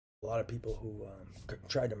A lot of people who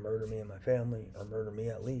tried to murder me and my family, or murder me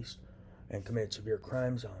at least, and committed severe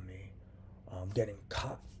crimes on me, getting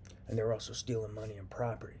caught. And they're also stealing money and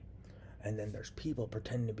property. And then there's people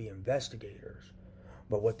pretending to be investigators,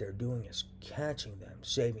 but what they're doing is catching them,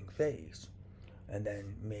 saving face, and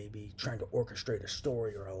then maybe trying to orchestrate a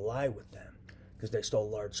story or a lie with them because they stole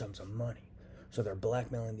large sums of money. So they're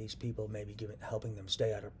blackmailing these people, maybe helping them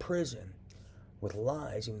stay out of prison with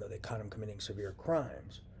lies, even though they caught them committing severe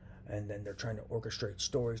crimes. And then they're trying to orchestrate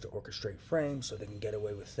stories to orchestrate frames so they can get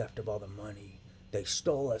away with theft of all the money they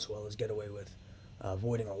stole, as well as get away with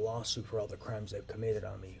avoiding a lawsuit for all the crimes they've committed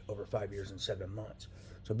on me over 5 years and 7 months.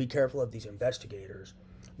 So be careful of these investigators,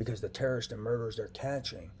 because the terrorists and murderers they're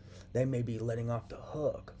catching, they may be letting off the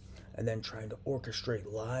hook and then trying to orchestrate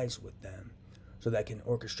lies with them so they can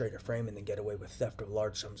orchestrate a frame and then get away with theft of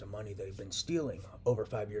large sums of money they've been stealing over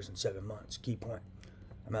 5 years and 7 months. Key point.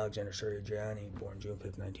 I'm Alexander Surigiani, born June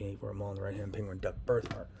 5th, 1984. I'm on the right-hand penguin duck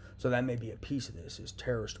birthmark. So that may be a piece of this, is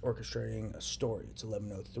terrorist orchestrating a story. It's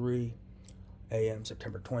 11:03 a.m.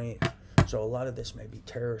 September 20th. So a lot of this may be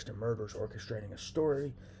terrorists and murderers orchestrating a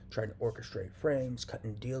story, trying to orchestrate frames,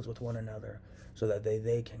 cutting deals with one another so that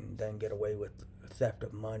they can then get away with theft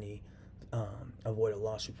of money, avoid a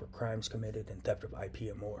lawsuit for crimes committed, and theft of IP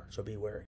and more. So be wary.